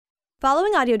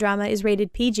Following audio drama is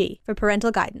rated PG for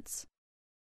parental guidance.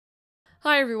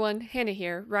 Hi everyone, Hannah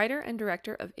here, writer and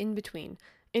director of In Between.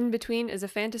 In Between is a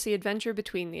fantasy adventure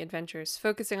between the adventures,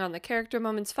 focusing on the character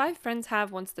moments 5 friends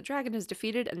have once the dragon is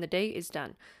defeated and the day is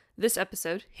done. This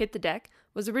episode, Hit the Deck,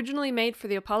 was originally made for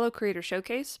the Apollo Creator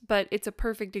Showcase, but it's a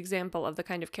perfect example of the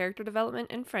kind of character development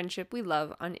and friendship we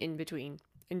love on In Between.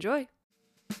 Enjoy!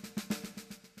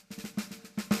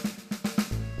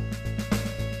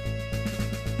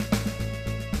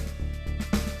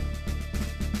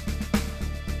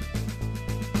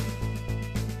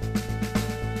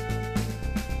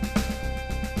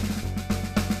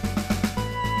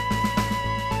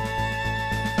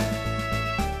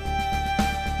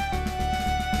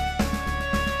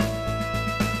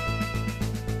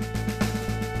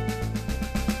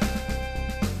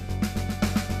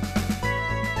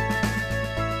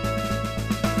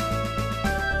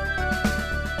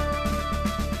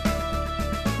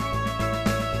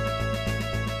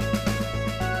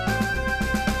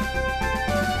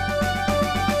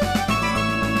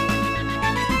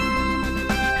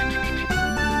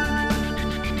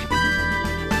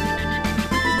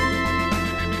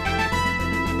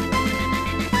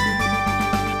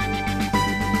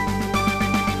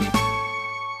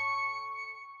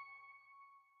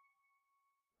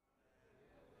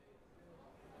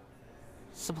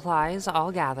 Supplies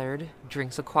all gathered,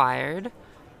 drinks acquired.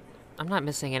 I'm not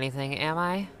missing anything, am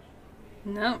I?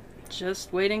 No,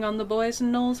 just waiting on the boys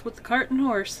and Knowles with the cart and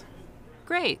horse.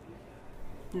 Great.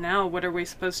 Now what are we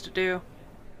supposed to do?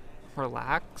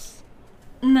 Relax.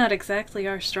 Not exactly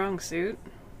our strong suit.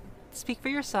 Speak for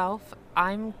yourself.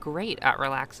 I'm great at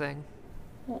relaxing.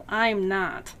 Well, I'm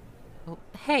not. Well,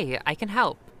 hey, I can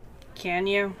help. Can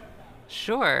you?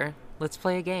 Sure. Let's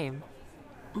play a game.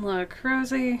 Look,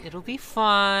 Rosie. It'll be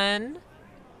fun.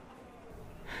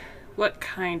 What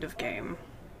kind of game?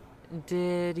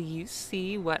 Did you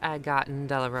see what I got in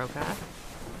Della Roca?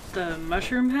 The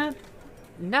mushroom hat?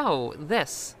 No,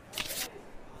 this.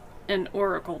 An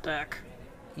oracle deck.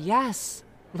 Yes.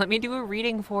 Let me do a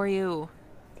reading for you.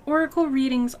 Oracle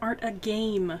readings aren't a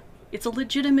game. It's a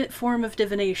legitimate form of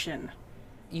divination.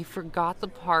 You forgot the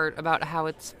part about how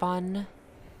it's fun.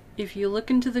 If you look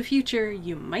into the future,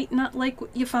 you might not like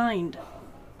what you find.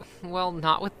 Well,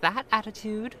 not with that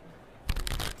attitude.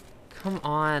 Come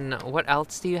on, what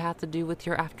else do you have to do with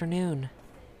your afternoon?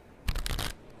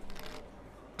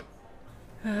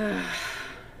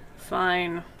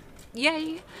 Fine.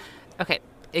 Yay! Okay,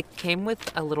 it came with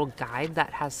a little guide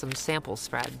that has some sample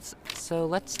spreads. So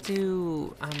let's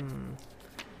do,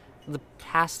 the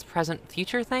past, present,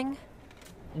 future thing?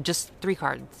 Just 3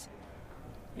 cards.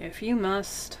 If you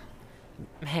must.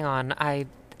 Hang on, I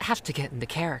have to get into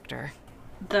character.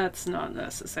 That's not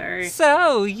necessary.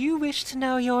 So, you wish to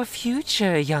know your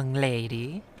future, young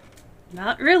lady?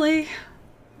 Not really.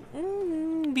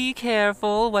 Be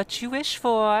careful what you wish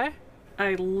for.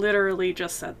 I literally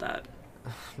just said that.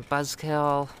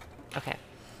 Buzzkill. Okay.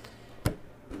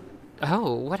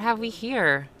 Oh, what have we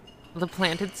here? The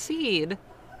planted seed.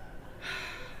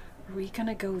 Are we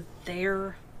gonna go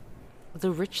there?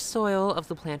 The rich soil of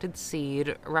the planted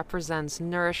seed represents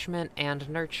nourishment and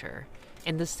nurture,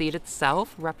 and the seed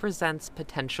itself represents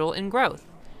potential and growth.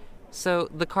 So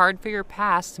the card for your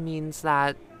past means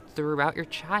that throughout your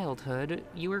childhood,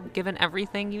 you were given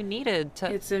everything you needed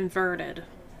to... It's inverted.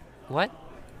 What?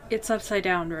 It's upside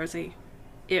down, Rosie.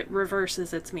 It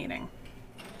reverses its meaning.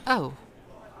 Oh.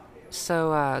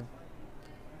 So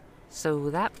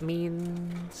that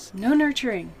means... No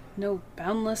nurturing. No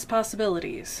boundless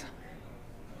possibilities.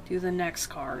 Do the next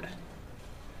card.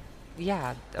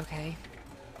 Yeah, okay.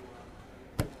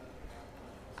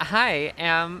 I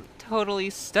am totally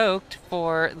stoked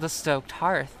for the Stoked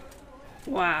Hearth.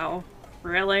 Wow.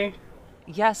 Really?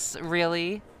 Yes,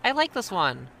 really. I like this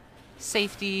one.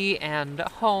 Safety and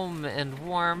home and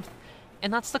warmth.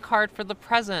 And that's the card for the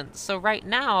present. So right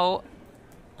now...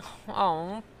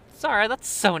 Oh, sorry, that's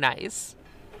so nice.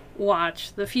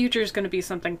 Watch. The future's gonna be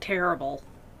something terrible.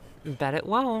 Bet it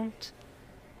won't.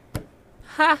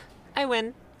 Ha! I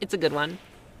win. It's a good one.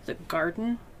 The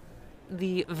garden?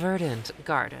 The Verdant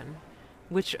Garden,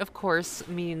 which of course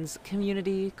means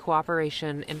community,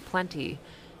 cooperation, and plenty.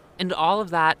 And all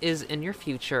of that is in your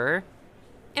future.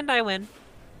 And I win.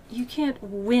 You can't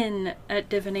win at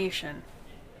divination.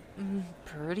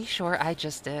 Pretty sure I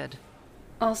just did.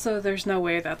 Also, there's no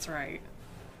way that's right.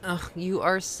 Ugh, you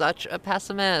are such a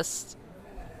pessimist.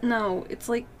 No, it's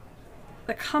like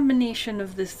the combination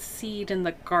of the seed and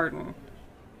the garden.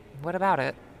 What about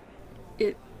it?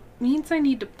 It means I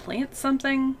need to plant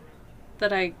something?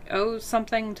 That I owe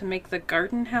something to make the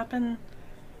garden happen?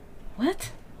 What?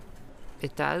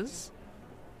 It does?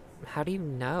 How do you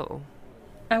know?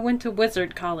 I went to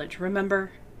wizard college,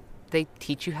 remember? They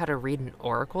teach you how to read an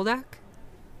oracle deck?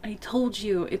 I told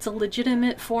you, it's a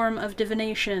legitimate form of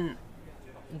divination.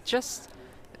 Just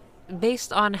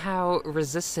based on how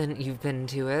resistant you've been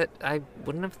to it, I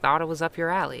wouldn't have thought it was up your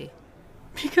alley.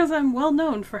 Because I'm well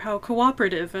known for how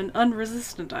cooperative and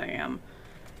unresistant I am.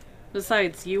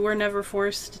 Besides, you were never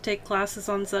forced to take classes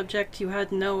on subject you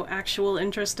had no actual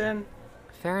interest in.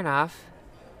 Fair enough.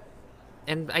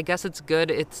 And I guess it's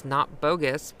good it's not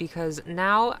bogus, because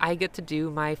now I get to do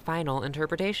my final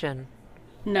interpretation.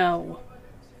 No.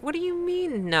 What do you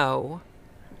mean, no?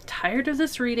 Tired of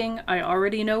this reading, I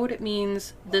already know what it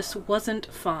means. This wasn't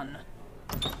fun.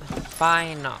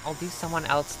 Fine, I'll do someone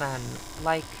else then.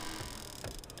 Like...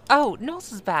 Oh,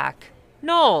 Knowles is back.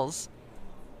 Knowles!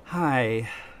 Hi.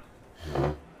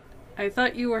 I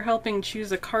thought you were helping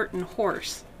choose a cart and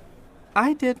horse.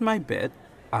 I did my bit.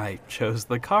 I chose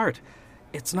the cart.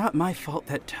 It's not my fault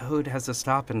that Toad has to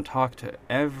stop and talk to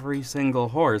every single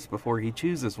horse before he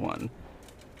chooses one,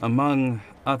 among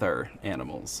other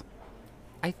animals.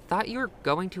 I thought you were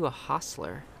going to a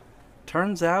hostler.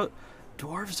 Turns out,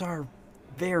 dwarves are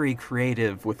very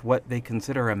creative with what they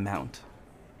consider a mount.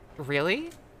 Really?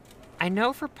 I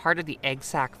know for part of the Egg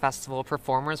Sack Festival,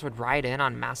 performers would ride in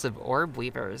on massive orb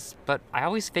weavers, but I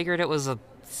always figured it was a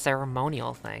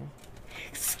ceremonial thing.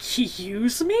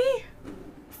 Excuse me?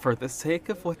 For the sake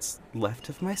of what's left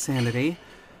of my sanity,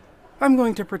 I'm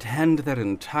going to pretend that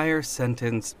entire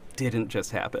sentence didn't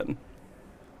just happen.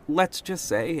 Let's just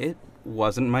say it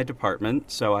wasn't my department,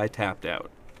 so I tapped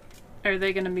out. Are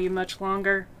they gonna be much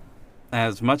longer?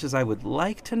 As much as I would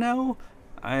like to know,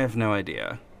 I have no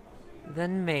idea.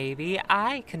 Then maybe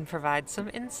I can provide some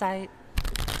insight.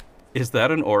 Is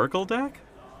that an oracle deck?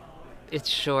 It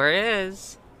sure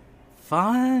is.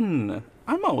 Fun!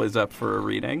 I'm always up for a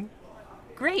reading.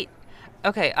 Great.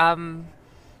 Okay,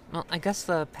 well, I guess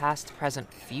the past,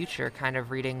 present, future kind of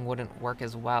reading wouldn't work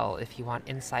as well if you want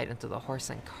insight into the horse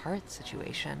and cart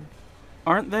situation.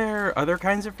 Aren't there other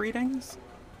kinds of readings?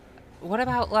 What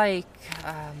about, like,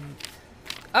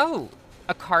 oh,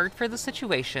 a card for the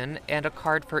situation and a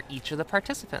card for each of the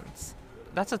participants?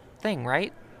 That's a thing,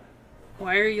 right?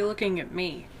 Why are you looking at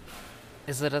me?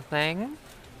 Is it a thing?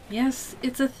 Yes,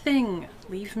 it's a thing.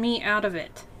 Leave me out of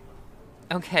it.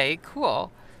 Okay,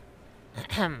 cool.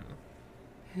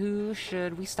 Who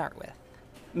should we start with?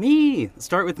 Me!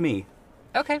 Start with me.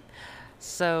 Okay,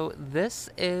 so this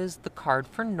is the card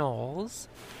for Knowles.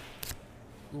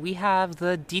 We have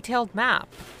the detailed map.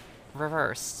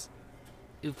 Reverse.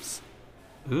 Oops.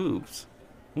 Oops.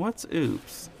 What's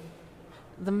oops?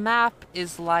 The map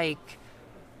is like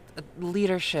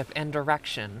leadership and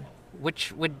direction,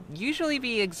 which would usually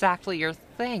be exactly your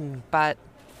thing, but...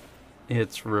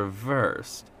 It's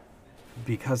reversed.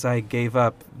 Because I gave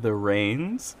up the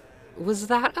reins? Was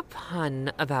that a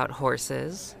pun about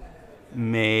horses?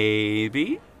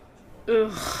 Maybe?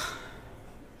 Ugh.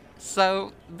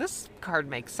 So, this card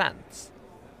makes sense.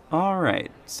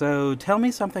 Alright, so tell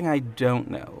me something I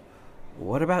don't know.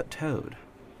 What about Toad?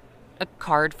 A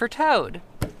card for Toad.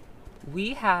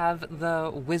 We have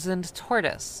the Wizened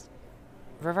Tortoise.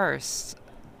 Reversed.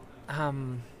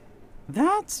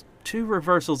 That's 2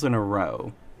 reversals in a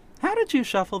row. How did you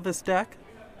shuffle this deck?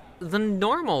 The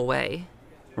normal way.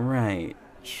 Right,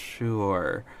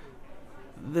 sure.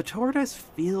 The tortoise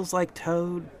feels like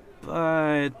Toad,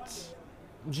 but...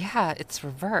 Yeah, it's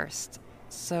reversed.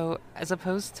 So, as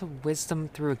opposed to wisdom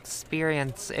through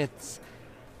experience, it's...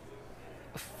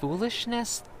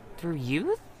 foolishness through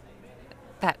youth?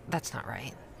 That's not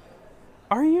right.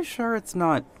 Are you sure it's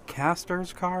not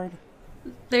Castor's card?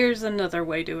 There's another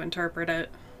way to interpret it.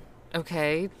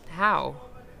 Okay, how?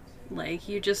 Like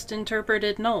you just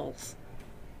interpreted Knowles.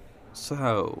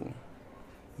 So,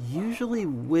 usually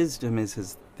wisdom is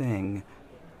his thing,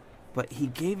 but he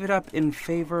gave it up in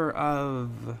favor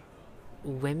of...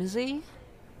 Whimsy?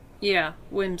 Yeah,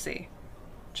 whimsy.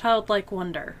 Childlike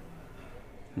wonder.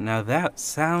 Now that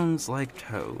sounds like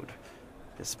Toad,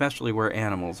 especially where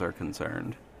animals are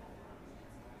concerned.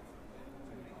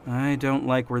 I don't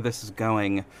like where this is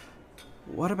going.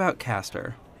 What about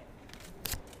Castor?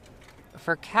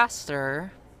 For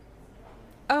Castor...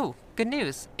 Oh, good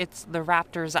news. It's the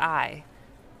raptor's eye.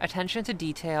 Attention to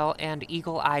detail and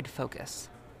eagle-eyed focus.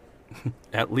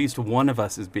 At least one of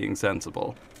us is being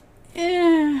sensible.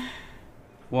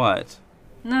 What?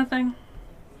 Nothing.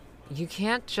 You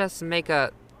can't just make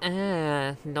a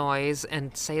noise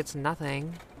and say it's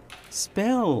nothing.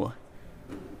 Spill!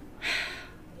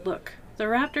 Look, the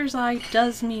raptor's eye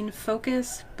does mean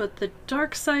focus, but the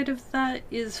dark side of that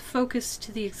is focus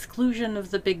to the exclusion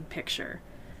of the big picture.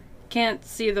 Can't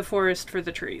see the forest for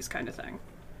the trees kind of thing.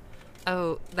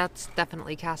 Oh, that's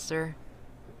definitely Castor.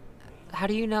 How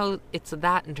do you know it's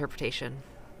that interpretation?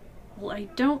 Well, I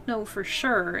don't know for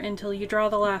sure until you draw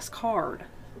the last card.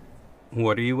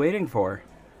 What are you waiting for?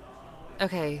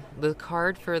 Okay, the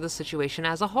card for the situation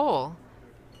as a whole.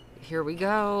 Here we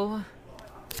go.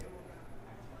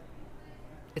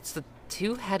 It's the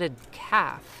two-headed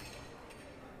calf.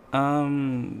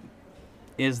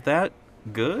 Is that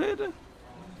good?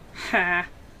 Ha!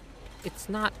 It's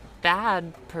not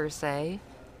bad, per se.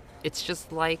 It's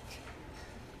just like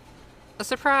a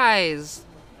surprise.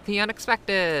 The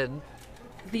unexpected.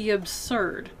 The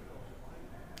absurd.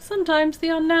 Sometimes the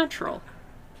unnatural.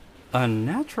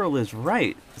 Unnatural is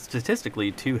right.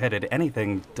 Statistically, two-headed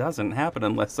anything doesn't happen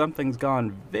unless something's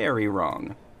gone very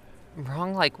wrong.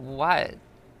 Wrong like what?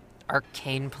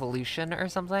 Arcane pollution or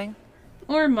something?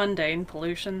 Or mundane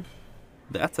pollution.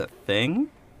 That's a thing?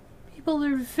 People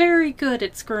are very good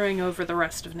at screwing over the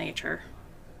rest of nature.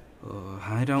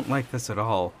 I don't like this at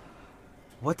all.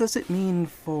 What does it mean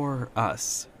for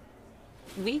us?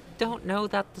 We don't know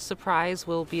that the surprise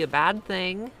will be a bad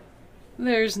thing.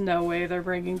 There's no way they're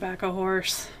bringing back a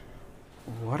horse.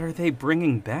 What are they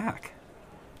bringing back?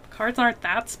 Cards aren't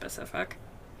that specific.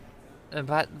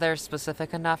 But they're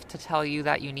specific enough to tell you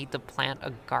that you need to plant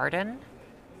a garden?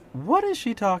 What is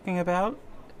she talking about?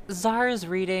 Zara's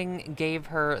reading gave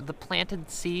her the planted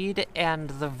seed and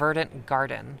the verdant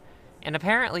garden. And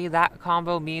apparently that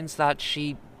combo means that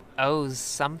she owes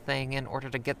something in order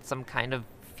to get some kind of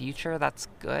future that's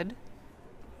good.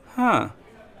 Huh.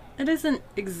 It isn't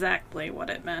exactly what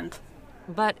it meant.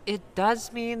 But it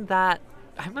does mean that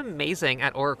I'm amazing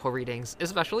at oracle readings,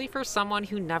 especially for someone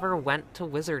who never went to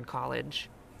wizard college.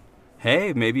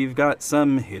 Hey, maybe you've got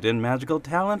some hidden magical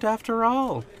talent after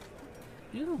all.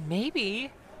 Ooh,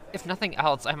 maybe. If nothing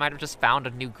else, I might have just found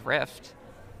a new grift.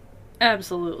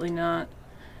 Absolutely not.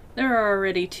 There are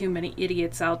already too many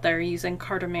idiots out there using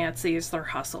cartomancy as their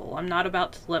hustle. I'm not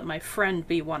about to let my friend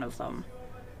be one of them.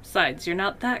 Besides, you're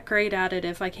not that great at it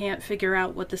if I can't figure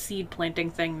out what the seed planting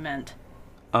thing meant.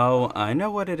 Oh, I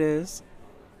know what it is.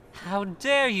 How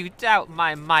dare you doubt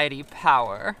my mighty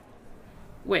power?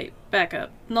 Wait, back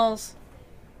up. Nulls?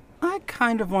 I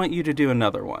kind of want you to do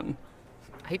another one.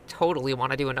 I totally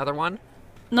want to do another one.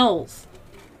 Nulls.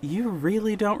 You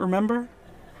really don't remember?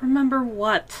 Remember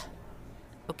what?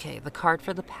 Okay, the card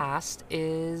for the past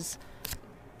is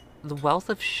the Wealth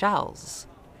of Shells.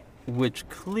 Which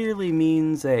clearly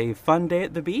means a fun day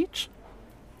at the beach?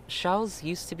 Shells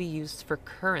used to be used for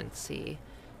currency.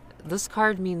 This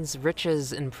card means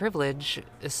riches and privilege,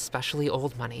 especially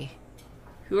old money.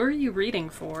 Who are you reading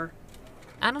for?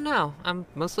 I don't know. I'm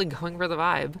mostly going for the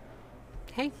vibe.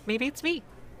 Hey, maybe it's me.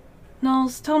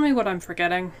 Nulls, tell me what I'm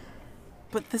forgetting.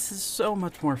 But this is so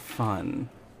much more fun.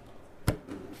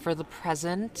 For the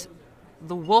present,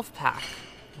 the Wolf Pack,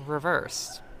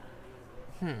 reversed.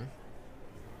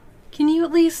 Can you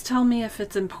at least tell me if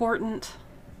it's important?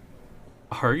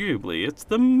 Arguably, it's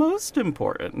the most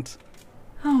important.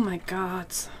 Oh my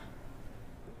gods.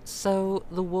 So,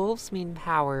 the wolves mean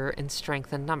power and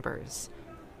strength in numbers.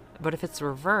 But if it's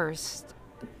reversed,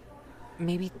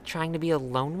 maybe trying to be a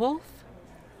lone wolf?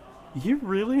 You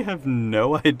really have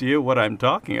no idea what I'm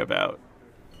talking about.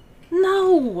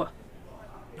 No!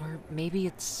 Or maybe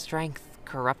it's strength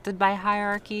corrupted by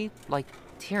hierarchy, like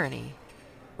tyranny,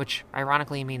 which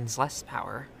ironically means less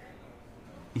power.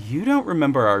 You don't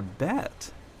remember our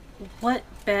bet. What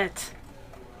bet?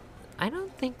 I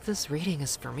don't think this reading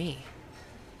is for me.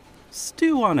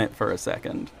 Stew on it for a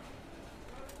second.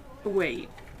 Wait,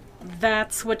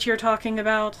 that's what you're talking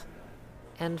about?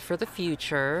 And for the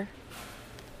future...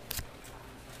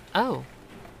 Oh,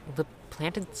 the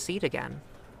planted seed again.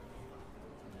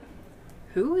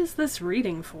 Who is this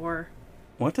reading for?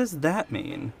 What does that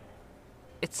mean?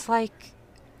 It's like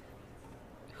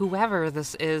whoever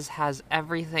this is has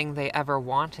everything they ever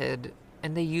wanted,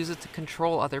 and they use it to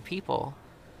control other people.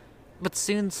 But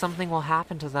soon something will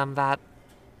happen to them that,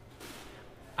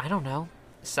 I don't know,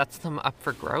 sets them up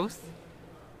for growth?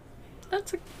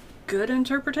 That's a good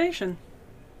interpretation.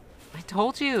 I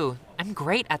told you, I'm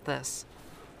great at this.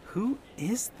 Who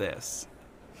is this?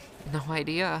 No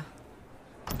idea.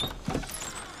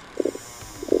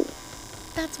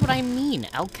 That's what I mean.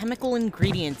 Alchemical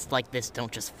ingredients like this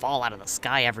don't just fall out of the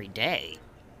sky every day.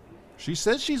 She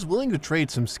says she's willing to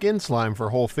trade some skin slime for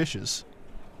whole fishes.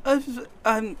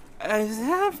 I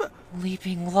have...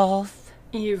 Leaping Loth.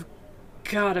 You've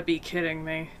gotta be kidding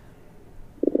me.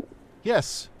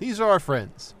 Yes, these are our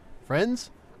friends.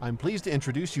 Friends, I'm pleased to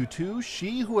introduce you to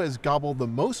she who has gobbled the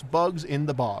most bugs in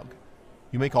the bog.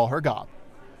 You may call her Gob.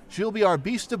 She'll be our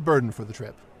beast of burden for the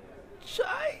trip.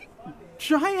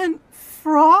 giant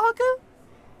frog?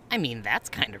 I mean, that's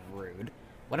kind of rude.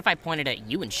 What if I pointed at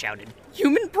you and shouted,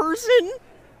 "Human person?"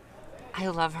 I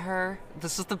love her.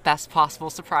 This is the best possible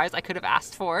surprise I could have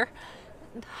asked for.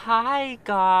 Hi,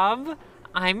 Gob.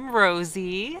 I'm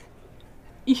Rosie.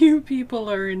 You people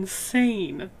are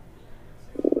insane.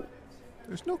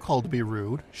 There's no call to be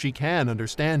rude. She can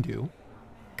understand you.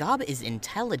 Gob is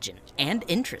intelligent and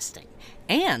interesting,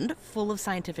 and full of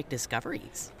scientific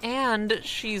discoveries. And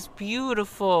she's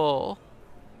beautiful.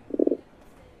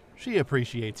 She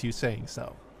appreciates you saying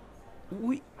so.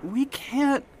 We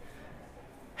can't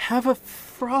have a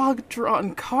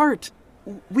frog-drawn cart.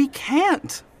 We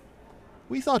can't.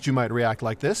 We thought you might react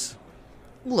like this.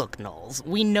 Look, Knowles,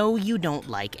 we know you don't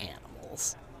like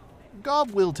animals.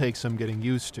 Gob will take some getting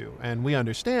used to, and we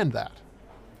understand that.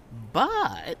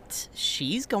 But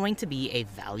she's going to be a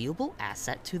valuable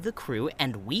asset to the crew,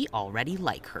 and we already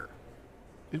like her.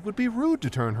 It would be rude to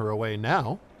turn her away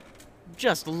now.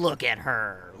 Just look at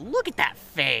her. Look at that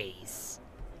face.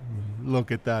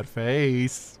 Look at that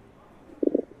face.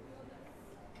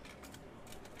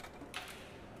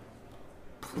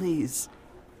 Please,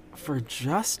 for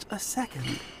just a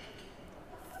second,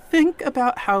 think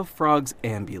about how frogs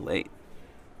ambulate.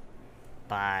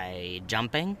 By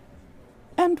jumping?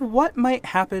 And what might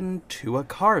happen to a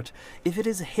cart if it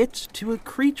is hitched to a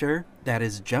creature that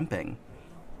is jumping?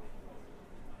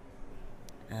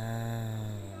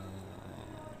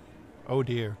 Oh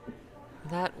dear.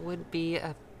 That would be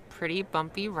a pretty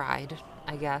bumpy ride,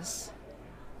 I guess.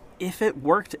 If it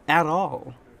worked at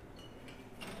all.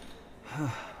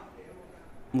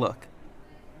 Look,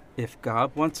 if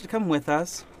Gob wants to come with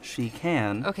us, she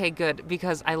can. Okay, good,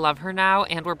 because I love her now,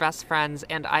 and we're best friends,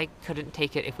 and I couldn't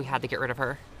take it if we had to get rid of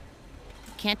her.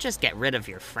 Can't just get rid of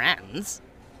your friends.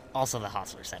 Also, the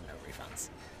hostler said no refunds.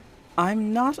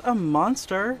 I'm not a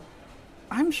monster.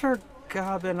 I'm sure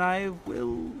Gob and I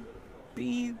will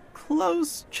be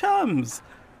close chums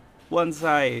once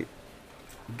I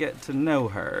get to know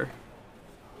her.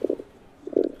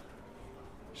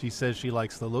 She says she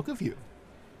likes the look of you.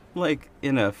 Like,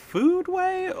 in a food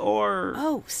way, or...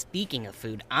 Oh, speaking of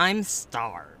food, I'm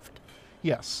starved.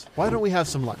 Yes, why don't we have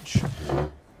some lunch?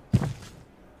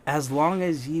 As long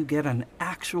as you get an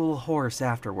actual horse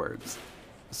afterwards.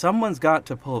 Someone's got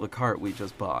to pull the cart we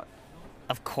just bought.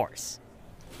 Of course.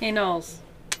 Hey, Knowles.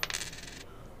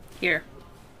 Here.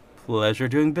 Pleasure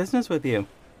doing business with you.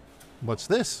 What's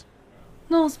this?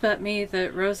 Knowles bet me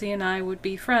that Rosie and I would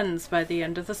be friends by the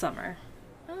end of the summer.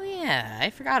 Oh yeah,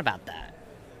 I forgot about that.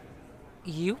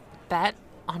 You bet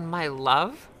on my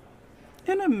love?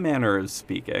 In a manner of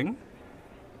speaking.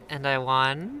 And I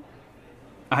won?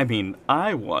 I mean,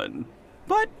 I won.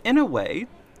 But in a way,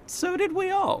 so did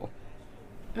we all.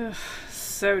 Ugh,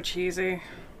 so cheesy.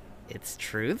 It's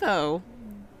true, though.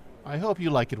 I hope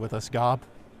you like it with us, Gob.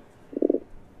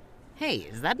 Hey,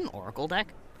 is that an oracle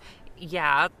deck?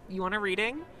 Yeah, you want a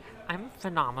reading? I'm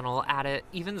phenomenal at it.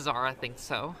 Even Zara thinks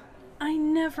so. I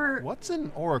never... What's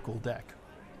an oracle deck?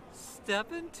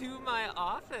 Step into my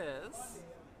office.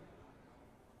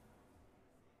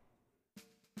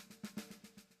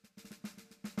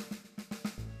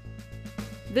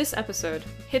 This episode,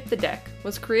 Hit the Deck,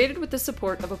 was created with the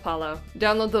support of Apollo.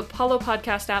 Download the Apollo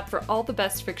Podcast app for all the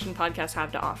best fiction podcasts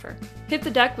have to offer. Hit the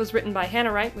Deck was written by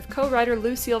Hannah Wright with co-writer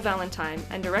Lucille Valentine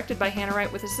and directed by Hannah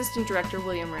Wright with assistant director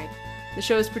William Wright. The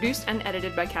show is produced and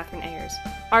edited by Catherine Ayers.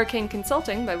 Arcane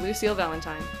Consulting by Lucille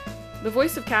Valentine. The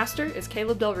voice of Castor is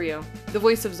Caleb Del Rio. The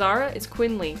voice of Zara is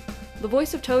Quinn Lee. The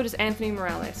voice of Toad is Anthony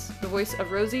Morales. The voice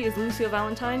of Rosie is Lucille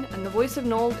Valentine, and the voice of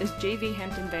Noel is J.V.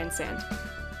 Hampton Van Sant.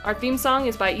 Our theme song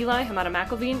is by Eli Hamada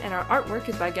McElveen, and our artwork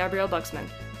is by Gabrielle Buxman.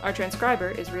 Our transcriber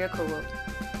is Rhea Kowold.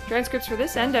 Transcripts for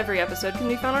this and every episode can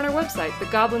be found on our website,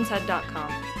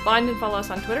 thegoblinshead.com. Find and follow us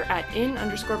on Twitter at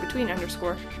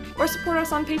 @in_between_, or support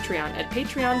us on Patreon at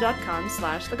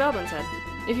patreon.com/thegoblinshead.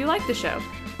 If you like the show,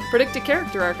 predict a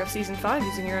character arc of Season 5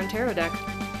 using your own tarot deck,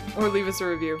 or leave us a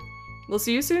review. We'll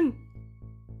see you soon!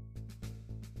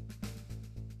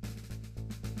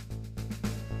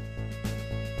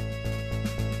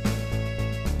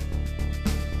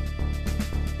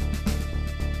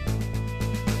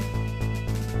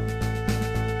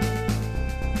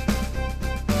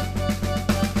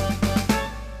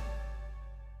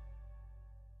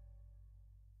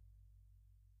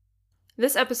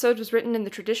 This episode was written in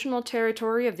the traditional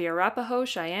territory of the Arapaho,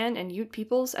 Cheyenne, and Ute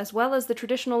peoples, as well as the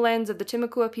traditional lands of the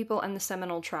Timucua people and the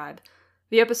Seminole tribe.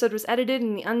 The episode was edited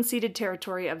in the unceded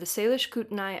territory of the Salish,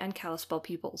 Kootenai, and Kalispel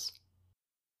peoples.